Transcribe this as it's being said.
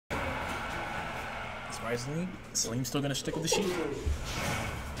Surprisingly, Salim's still gonna stick with the Sheik.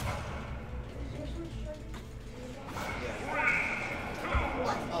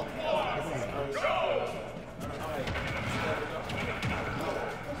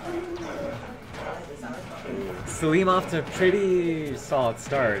 Salim off to a pretty solid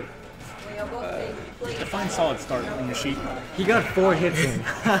start. Define solid start in your Sheik. He got 4 hits in.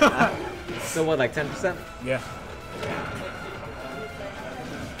 So what, like 10%? Yeah.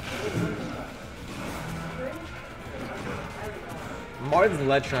 Martin's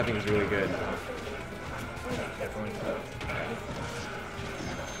ledge trapping is really good. Definitely.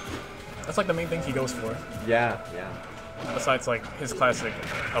 That's like the main thing he goes for. Yeah, yeah. Besides like his classic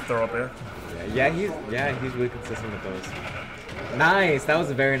up throw up air. Yeah, he's really consistent with those. Nice, that was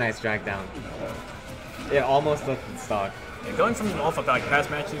a very nice drag down. It almost left in stock. Yeah, going from off of like past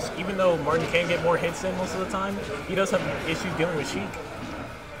matches, even though Martin can get more hits in most of the time, he does have issues dealing with Sheik.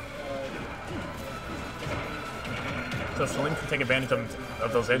 So Salim can take advantage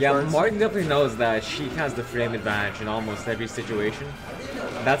of those edge guards. Yeah, Martin definitely knows that Sheik has the frame advantage in almost every situation.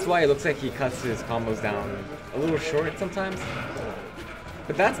 That's why it looks like he cuts his combos down a little short sometimes.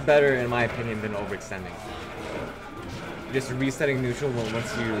 But that's better in my opinion than overextending. Just resetting neutral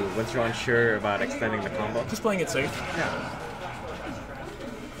once you're unsure about extending the combo. Just playing it safe. Yeah.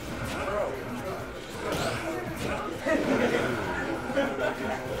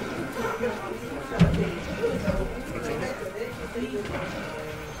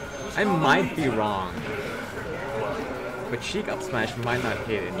 I might be wrong, but Sheik up smash might not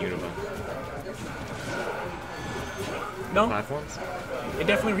hit in Univo. No. Platforms? It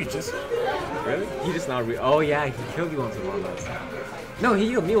definitely reaches. Really? He just not oh yeah, he killed you once with one of those. No, he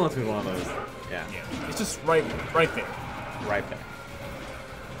healed me once with one of those. Yeah. Yeah. It's just right there. Right there.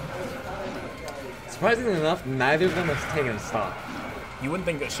 Surprisingly enough, neither of them have taken a stop. You wouldn't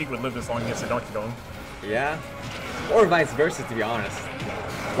think that Sheik would live this long against a Donkey Kong. Yeah. Or vice versa, to be honest.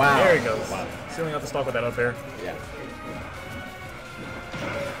 Wow. There he goes. Wow. Stealing out the stock with that up air. Yeah.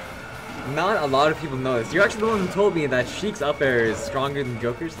 Not a lot of people know this. You're actually the one who told me that Sheik's up air is stronger than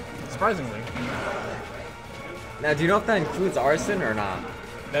Joker's. Surprisingly. Now, do you know if that includes Arson or not?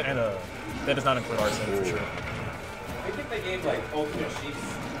 That does not include Arson for sure. I think they gave like ultimate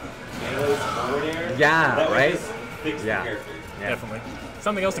Sheik's Halo's forward air. Yeah, that right? Just fix Yeah. the character. Yeah. Definitely.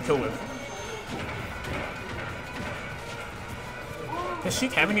 Something else to kill with. Does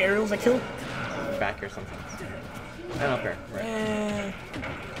Sheik have any aerials that kill? Back air sometimes. And up air, right?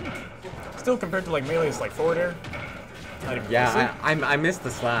 Still compared to like melee, it's like forward air. Not even Yeah, I missed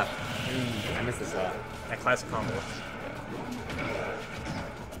the slap. I missed the slap. that classic combo.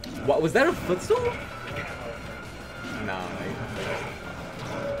 What was that, a footstool? No.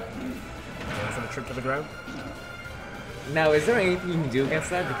 Going for the trip to the grab. Now, is there anything you can do against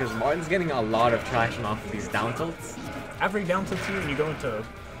that? Because Martin's getting a lot of traction off of these down tilts. After he down tilts you and you go into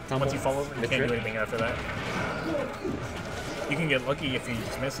once you fall over, you can't do anything after that. You can get lucky if he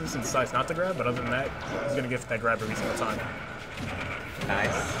just misses and decides not to grab, but other than that, he's gonna get that grab every single time.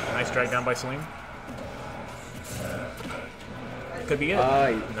 Nice. Nice drag down by Salim. Could be it.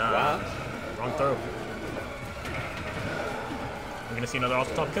 Nah. Wow. Wrong throw. We're gonna see another off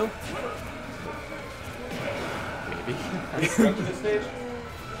the top kill. Maybe. Are you scrub to this stage?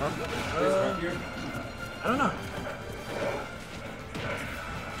 Huh? Are you scrub here? I don't know.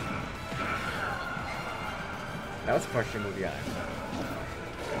 That was a partial movie eye.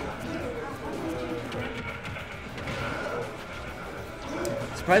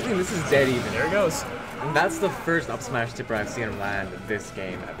 Surprisingly, this is dead even. There he goes. And that's the first up smash tipper I've seen him land this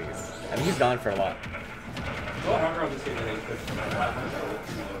game, at least. I mean, he's gone for a lot. Well, harder on this game than they pushed from the platforms a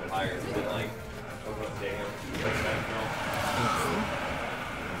little higher. Didn't like open up stadium.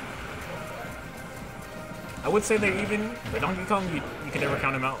 I would say they're even, but Donkey Kong, you can never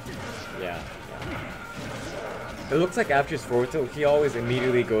count him out. Yeah. It looks like after his forward tilt, he always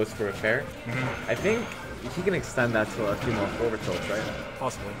immediately goes for a fair. I think he can extend that to a few more forward tilts, right?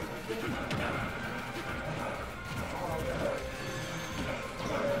 Possibly.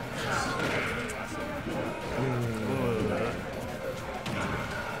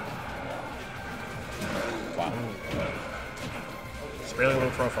 Wow. It's barely a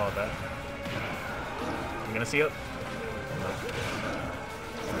little profile of that. You gonna see it?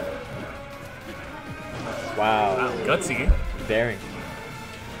 Wow. Wow, gutsy. Daring.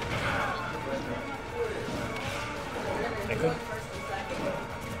 Good.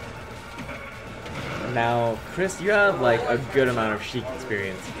 Now, Chris, you have like a good amount of Sheik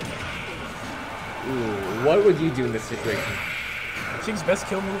experience. Ooh, what would you do in this situation? Sheik's best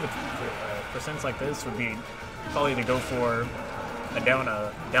kill move for percents like this would be probably to go for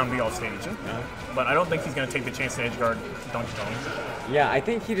down B off stage. But I don't think he's going to take the chance to edge guard Donkey Kong. Yeah, I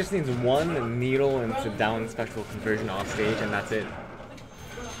think he just needs one needle into down special conversion off stage, and that's it.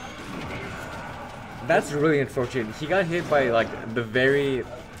 That's really unfortunate. He got hit by like the very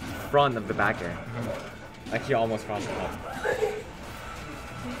front of the back air. Like he almost crossed it up.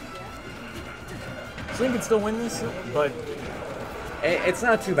 Sling can still win this, but it's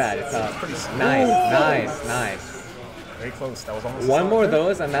not too bad. It's pretty nice. Very close. That was almost one more of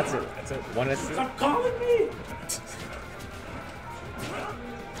those, and that's it. That's it. One assist. Stop calling me!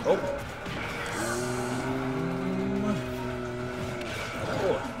 Oh.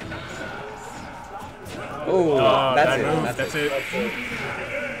 Oh, that's it.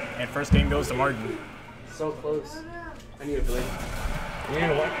 And first game goes to Martin. So close. I need a blade. You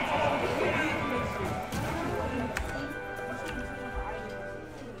know what?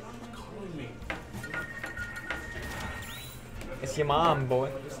 It's your mom,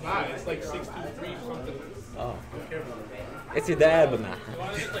 boy. It's not. It's like 63 something. Oh. It's your dad, but nah.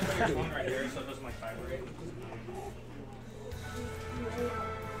 Well, it's like your phone right here, so it doesn't like vibrate.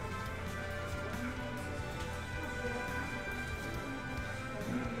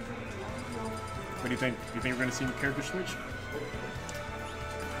 What do you think? Do you think we're going to see a character switch?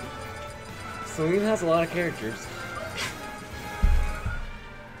 Celine has a lot of characters.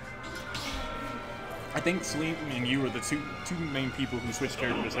 I think Celine and you are the two main people who switch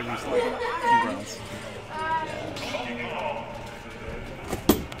characters every few rounds.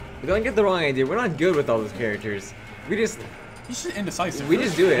 But don't get the wrong idea. We're not good with all those characters. We just. He's just indecisive. We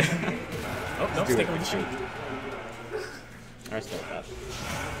just do it. Oh, no, sticking with Sheik. I respect that.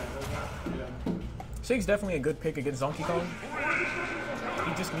 Sheik's definitely a good pick against Donkey Kong.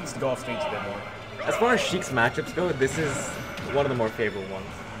 He just needs to go off stage a bit more. As far as Sheik's matchups go, this is one of the more favorable ones.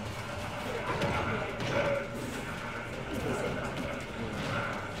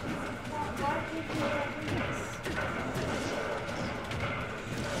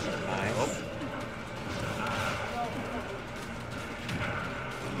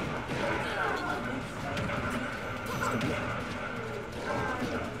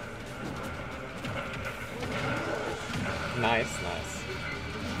 Nice.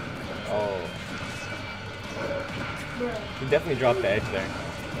 Oh. He definitely dropped the edge there.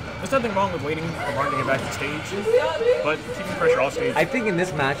 There's nothing wrong with waiting for Martin to get back to stage, but keeping pressure off stage. I think in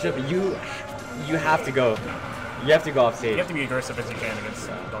this matchup, you have to go. You have to go off stage. You have to be aggressive as you can against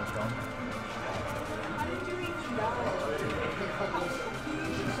Donkey Kong.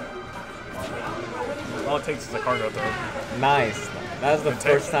 All it takes is a cargo throw. Nice. That was the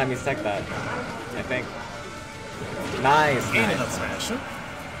first time he's teched that, I think. Nice. And an up smash.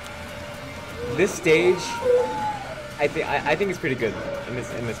 This stage, I think it's pretty good in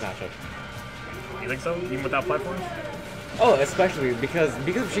this matchup. You think so? Even without platforms? Oh, especially because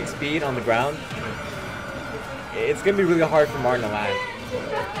of Sheik's speed on the ground, it's gonna be really hard for Martin to land.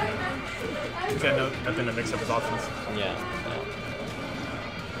 He's got nothing to mix up his options. Yeah.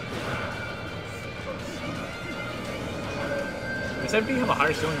 Does FD have a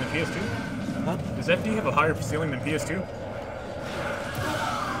higher ceiling than PS2? Huh? Does FD have a higher ceiling than PS2?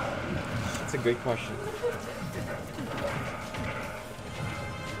 That's a good question.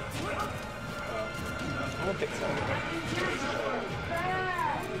 I don't think so.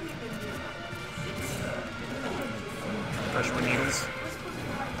 Pressure with needles.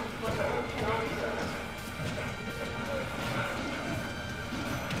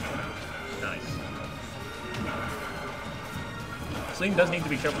 Nice. Sling does need to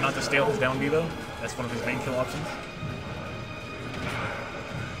be careful not to stale his down B though. That's one of his main kill options.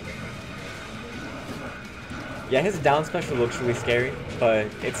 Yeah, his down special looks really scary, but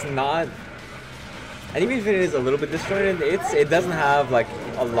it's not. And even if it is a little bit disjointed, it doesn't have like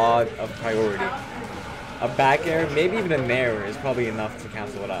a lot of priority. A back air, maybe even a nair is probably enough to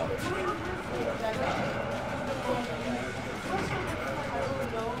cancel it out.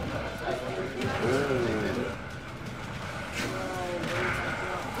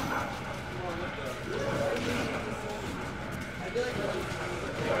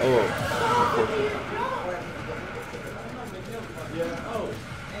 Oh.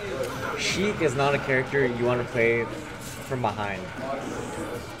 Sheik is not a character you want to play from behind. I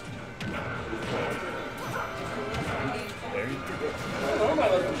don't know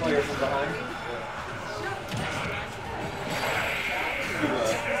about the player from behind.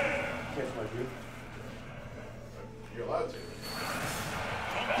 You're allowed to.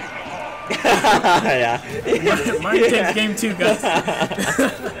 Yeah. Mine takes game 2, guys.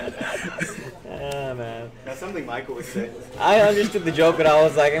 Oh, man. That's something Michael would say. I understood the joke, but I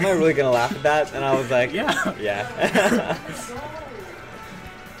was like, am I really gonna laugh at that? And I was like, Yeah. Yeah.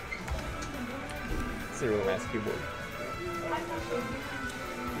 It's a real nice keyboard.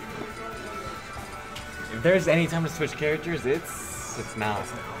 If there's any time to switch characters, it's now.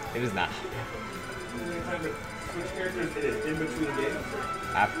 It is now. Switch characters, it is in between games.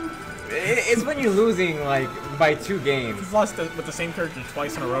 It's when you're losing like by 2 games. If you've lost with the same character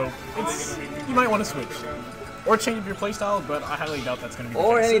twice in a row, you might want to switch. Or change up your playstyle, but I highly doubt that's going to be the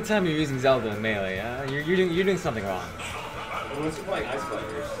Or case. anytime you're using Zelda in Melee, you're doing something wrong. Once you're playing Ice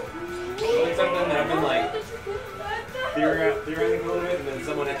Climbers, like something that I've been like theorizing a little bit, and then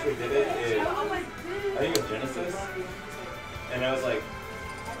someone actually did it. I think it was Genesis, and I was like,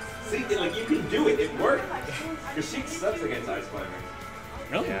 see, like you can do it. It worked. Because Sheik sucks against Ice Climbers.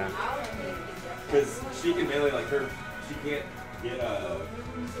 Really? Yeah. Because Sheik in Melee, like she can't get a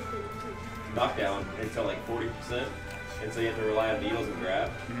knockdown until like 40%, and so you have to rely on needles and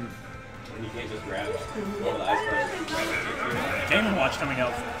grab. And you can't just grab one of the Ice Climbers. Game & Watch coming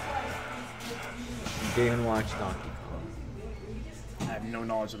out. Game & Watch Donkey Kong. I have no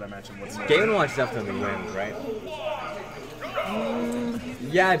knowledge of that matchup whatsoever. Game & Watch definitely wins, right?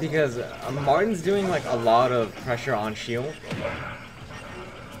 Yeah, because Martin's doing like a lot of pressure on shield.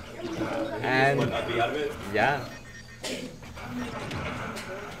 And I'd be out of it. yeah.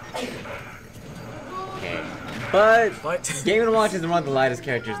 Okay. But Game & Watch is one of the lightest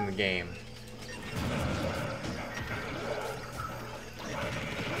characters in the game.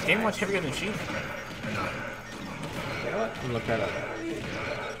 Is Game & Watch heavier than Sheik? You know what? I'm gonna look that up.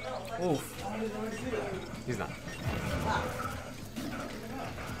 Oof. He's not.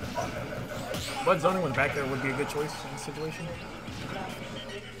 But zoning one back there would be a good choice in this situation.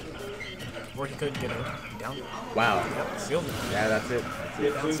 Or he could get it down. Wow. Yep, sealed it. Yeah, that's it.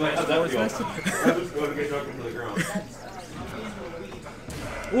 Yeah, how's that feel? Let's go to get drunk into the ground.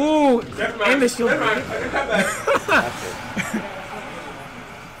 Ooh! Never mind. And the shield. Never mind. I can have that. That's it.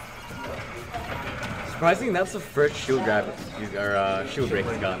 Surprisingly, that's the first shield grab or shield break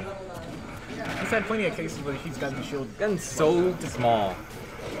he's gotten. He's had plenty of cases where he's gotten the shield, Gotten so small.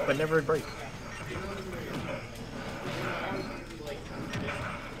 but never a break.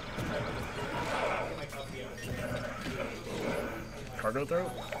 Cargo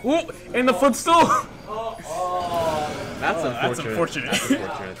throw? Ooh! And the footstool! That's unfortunate. That's unfortunate. That's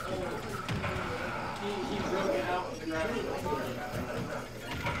unfortunate.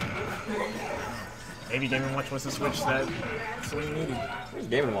 Maybe Game & Watch was the switch that Swing needed.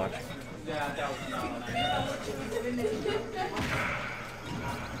 Game & Watch.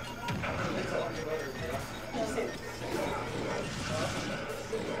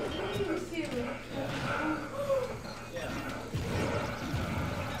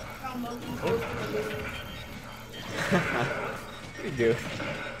 What do you do?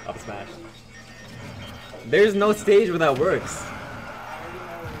 Up smash. There's no stage where that works.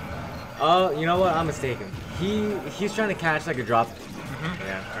 Oh, you know what? I'm mistaken. He's trying to catch like a drop.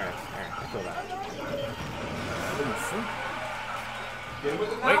 Yeah, alright. I feel that.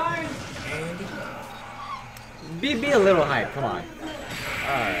 Wait. And Be a little hype, come on.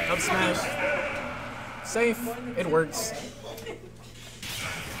 Alright. up smash. Safe. It works.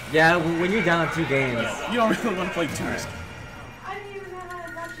 Yeah, when you're down 2 games. You don't really want to play too risky.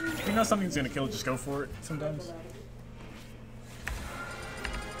 If you know something's gonna kill, just go for it sometimes.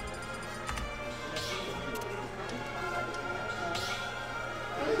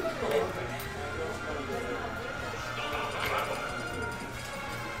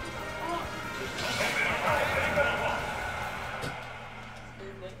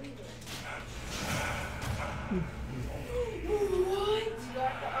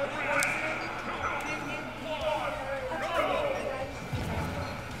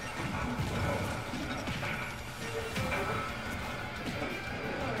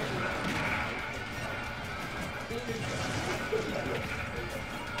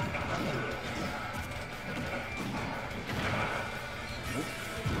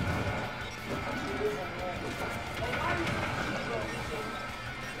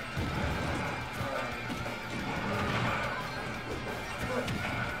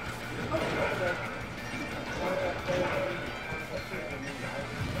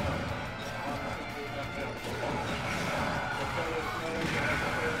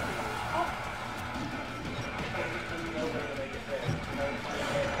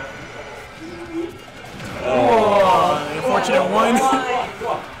 Unfortunate one.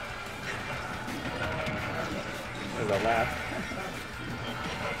 There's a laugh.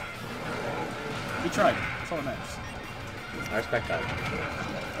 He tried. That's all that matters. I respect that.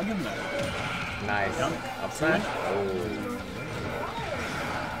 I'll give him that. Nice. Dunk. Up smash? Oh.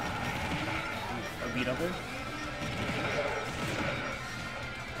 A beat up there.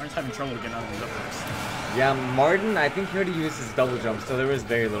 Martin's having trouble getting out of these uppers. Yeah, Martin, I think he already used his double jump, so there was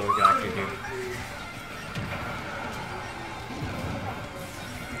very little he could actually do.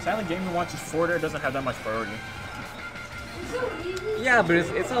 Sadly, Game & Watch's forward air doesn't have that much priority. Yeah, but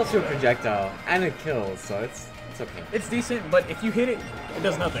it's also a projectile, and it kills, so it's okay. It's decent, but if you hit it, it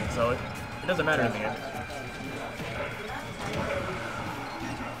does nothing, so it doesn't matter in the end.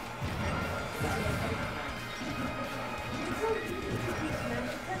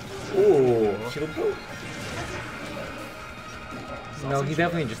 Ooh, shield poke? No, he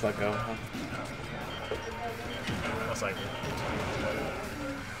definitely just let go. Most likely.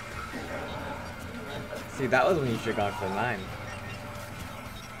 See, that was when you should have gone for the 9.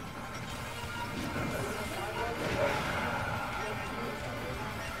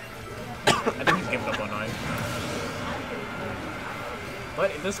 I think he's giving up on 9.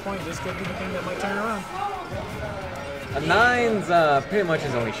 But at this point, this could be the thing that might turn around. A 9's pretty much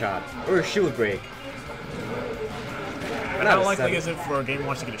his only shot. Or a shield break. But how likely is it for a Game &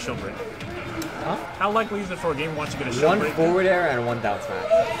 Watch to get a shield break? Huh? How likely is it for a Game & Watch to get a shield break? 1 forward air and 1 down smash.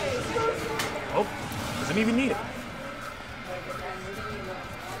 Oh, doesn't even need it.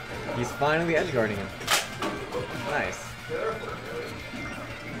 He's finally edge guarding him. Nice.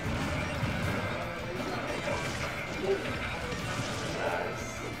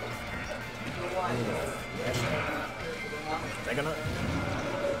 They're gonna...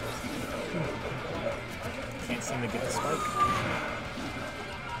 Can't seem to get the spike.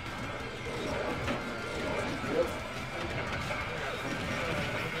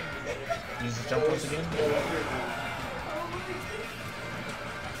 Use the jump once again.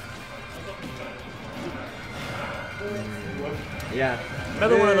 Yeah.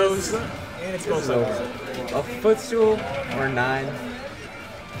 Another one of those, and it's This is over. over. A footstool or 9.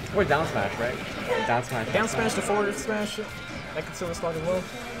 Or down smash, right? Down smash. Down smash to forward smash. That could silver slot as well.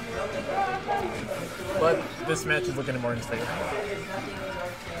 But this match is looking in Martin's favor.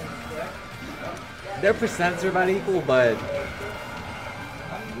 Their percents are about equal, but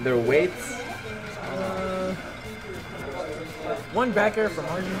their weights. One back air from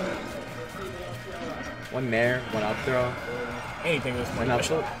Martin. 1 nair, 1 up throw. Anything at this point. An up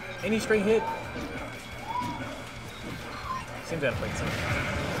tilt. Any straight hit. Seems out of place.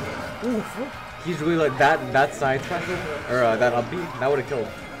 Ooh. He's really like that side special or that up B. That would have killed.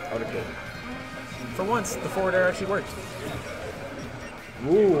 That would have killed. For once, the forward air actually worked.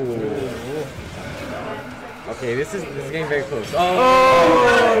 Ooh. Okay, this is getting very close.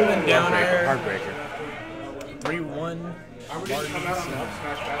 Oh, and down heartbreaker, air. heartbreaker. 3-1. I'm ready to come out on the up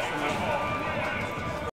smash fast enough.